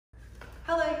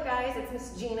Hello you guys, it's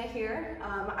Ms.Gina here.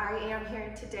 I am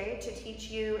here today to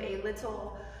teach you a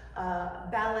little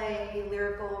ballet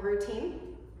lyrical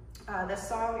routine. The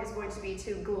song is going to be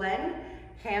to Glenn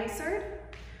Hansard.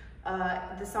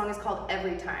 The song is called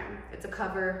Every Time. It's a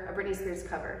cover, a Britney Spears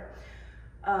cover.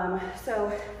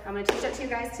 So I'm going to teach that to you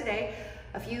guys today.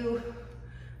 A few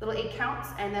little 8 counts,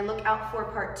 and then look out for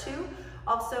part 2.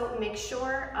 Also make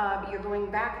sure you're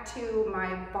going back to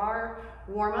my bar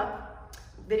warm-up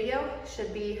video,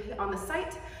 should be on the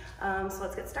site. So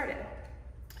let's get started.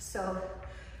 So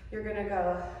you're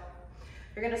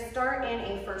gonna start in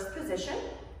a first position.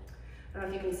 I don't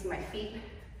know if you can see my feet.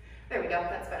 There we go,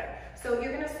 that's better. So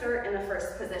you're gonna start in the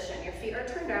first position. Your feet are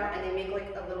turned out and they make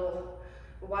like a little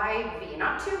wide V.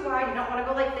 Not too wide, you don't wanna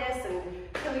go like this and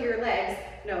kill your legs.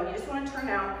 No, you just wanna turn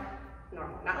out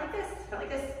normal. Not like this, not like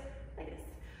this, like this.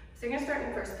 So you're gonna start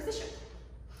in first position.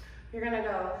 You're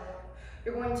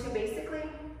going to basically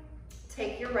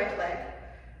take your right leg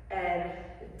and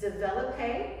develop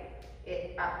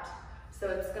it out. So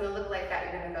it's gonna look like that.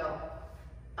 You're gonna go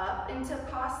up into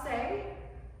passe,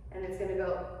 and it's gonna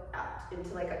go out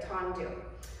into like a tendu.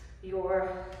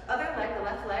 Your other leg, the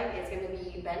left leg, is gonna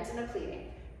be bent in a plie,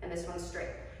 and this one's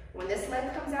straight. When this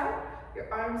leg comes out,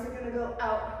 your arms are gonna go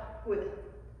out with it.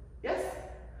 Yes?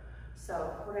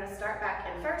 So we're gonna start back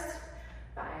in first.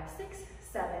 5, 6,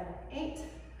 7, 8.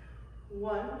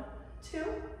 1, 2,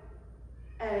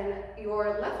 and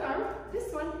your left arm,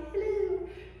 this one, hello,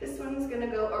 this one's gonna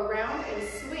go around and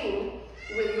swing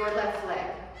with your left leg.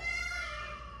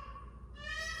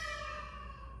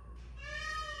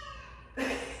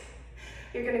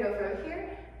 You're gonna go from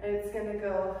here, and it's gonna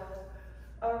go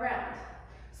around.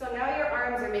 So now your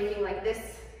arms are making like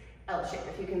this L shape,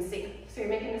 if you can see. So you're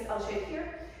making this L shape here.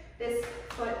 This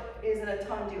foot is in a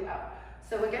tendu out.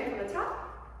 So again, from the top,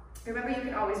 remember, you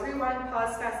can always rewind,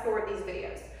 pause, fast forward these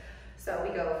videos. So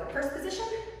we go from first position,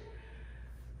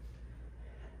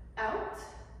 out,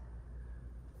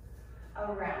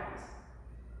 around,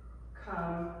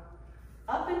 come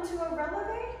up into a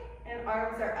releve, and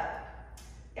arms are up.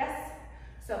 Yes?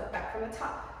 So back from the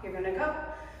top. You're gonna go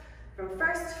from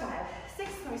first, 5,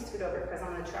 6, let me scoot over because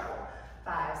I'm gonna travel.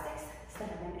 5, 6, 7,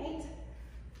 8,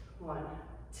 1,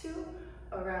 2,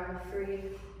 around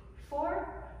 3, 4,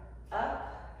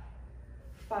 up,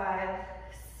 5,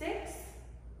 6,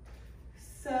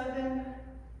 7,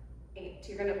 8.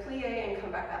 You're gonna plie and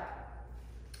come back up.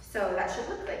 So that should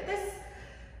look like this.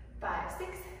 5,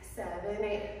 6, 7,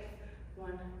 8.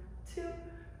 1, 2,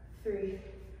 3,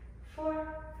 4,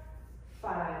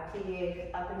 5.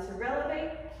 Plie up into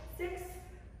releve. 6.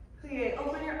 Plie,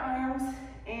 open your arms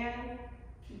and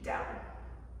down.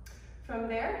 From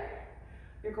there,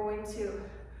 you're going to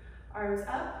arms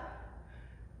up,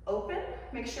 open.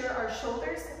 Make sure our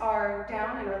shoulders are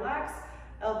down and relaxed.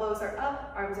 Elbows are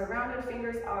up, arms are rounded,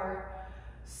 fingers are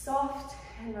soft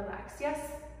and relaxed.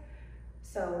 Yes?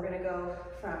 So we're gonna go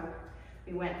from,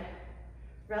 we went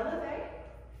releve,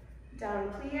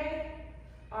 down plie,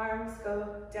 arms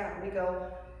go down. We go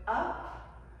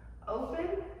up,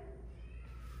 open,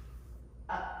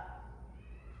 up.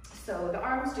 So the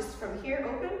arms just from here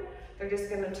open, they're just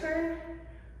gonna turn.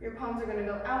 Your palms are gonna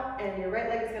go out and your right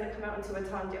leg is gonna come out into a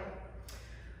tendu.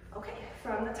 Okay,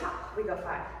 from the top, we go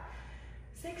 5,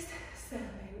 6, 7,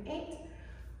 8.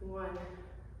 1,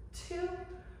 2,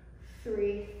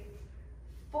 3,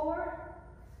 4.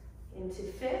 Into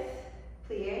 5th,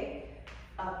 plie,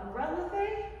 up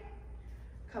releve.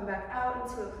 Come back out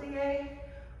into a plie.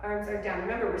 Arms are down.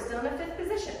 Remember, we're still in the 5th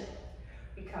position.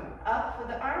 We come up with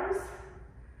the arms,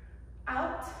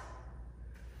 out,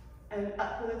 and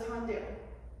up with a tendu.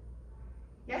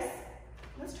 Yes?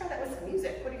 Let's try that with some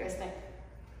music. What do you guys think?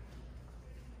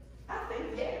 I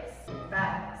think yes.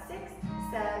 5, 6,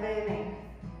 7, 8.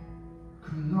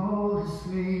 Come notice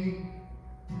me.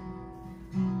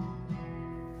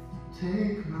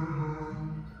 Take my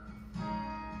hand.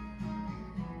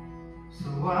 So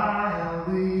why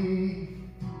are we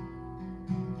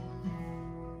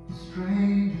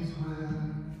strangers when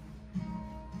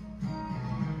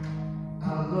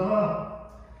our love?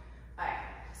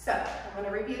 So I'm going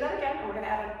to review that again, and we're going to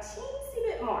add a teensy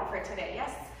bit more for today,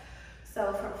 yes?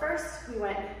 So from first, we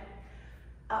went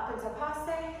up into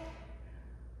passe,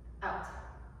 out.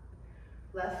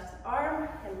 Left arm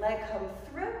and leg come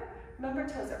through. Remember,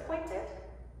 toes are pointed.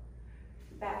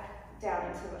 Back down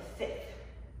into a 5th.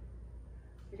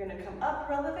 You're going to come up,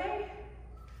 releve,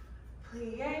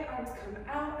 plie, arms come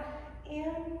out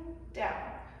and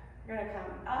down. You're going to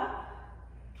come up,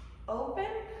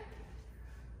 open,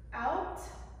 out,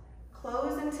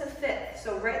 close into 5th.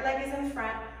 So right leg is in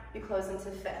front, you close into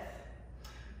 5th.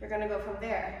 You're gonna go from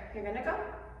there. You're gonna go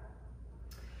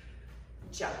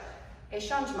jump, a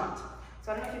changement.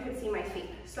 So I don't know if you can see my feet.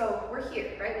 So we're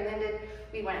here, right?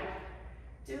 We went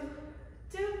do,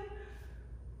 do,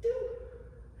 do,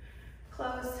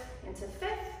 close into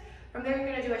fifth. From there, you're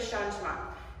gonna do a changement.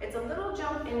 It's a little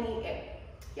jump in the air.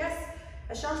 Yes,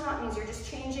 a changement means you're just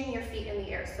changing your feet in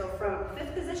the air. So from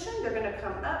fifth position, they're gonna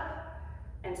come up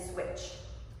and switch.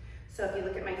 So if you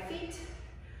look at my feet,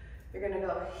 you're gonna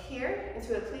go here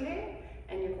into a plie,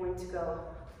 and you're going to go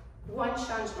one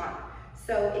changement.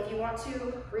 So if you want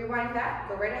to rewind that,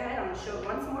 go right ahead. I'm gonna show it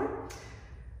once more.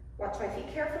 Watch my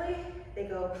feet carefully. They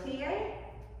go plie,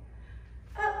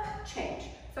 up, change.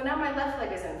 So now my left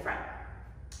leg is in front.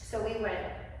 So we went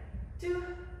do,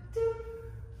 do,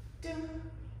 do,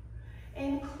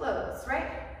 and close,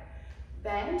 right?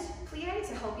 Bend, plie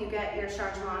to help you get your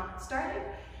changement started,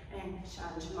 and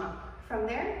changement. From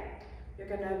there, you're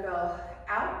gonna go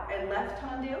out and left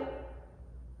tendu,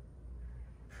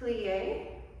 plie,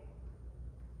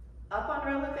 up on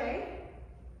releve,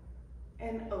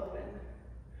 and open.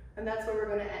 And that's where we're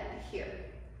gonna end here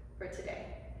for today.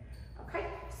 Okay,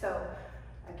 so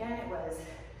again, it was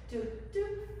do, do,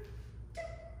 do,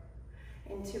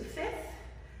 into fifth,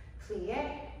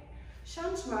 plie,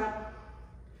 changement,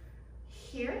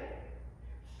 here,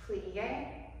 plie,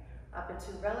 up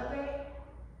into releve,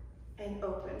 and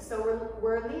open. So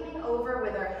we're leaning over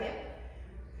with our hip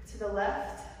to the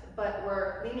left, but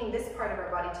we're leaning this part of our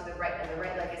body to the right, and the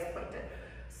right leg is pointed.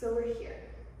 So we're here.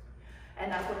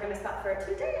 And that's what we're gonna stop for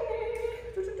today.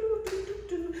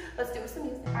 Let's do it with some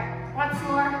music. All right, once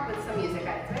more with some music,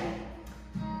 guys. Ready?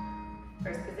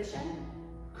 First position.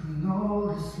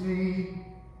 Notice me,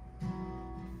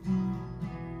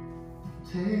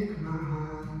 take my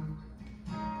hand.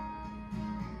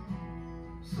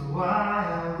 So why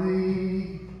are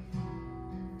we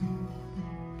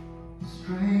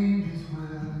strangers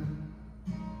when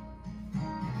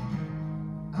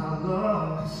our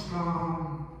love is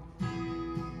strong?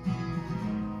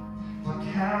 Why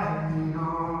carry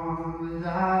on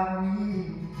without me?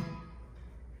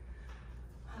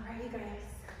 Alrighty, guys.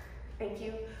 Thank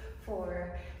you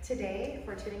for today,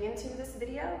 for tuning into this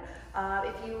video.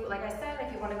 If you, like I said,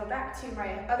 if you want to go back to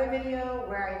my other video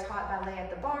where I taught ballet at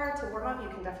the bar to warm up, you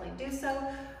can definitely do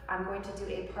so. I'm going to do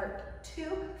a part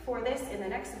 2 for this in the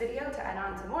next video to add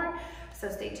on to more, so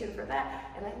stay tuned for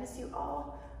that. And I miss you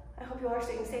all. I hope you all are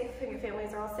staying safe and your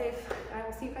families are all safe. And I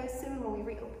will see you guys soon when we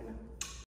reopen.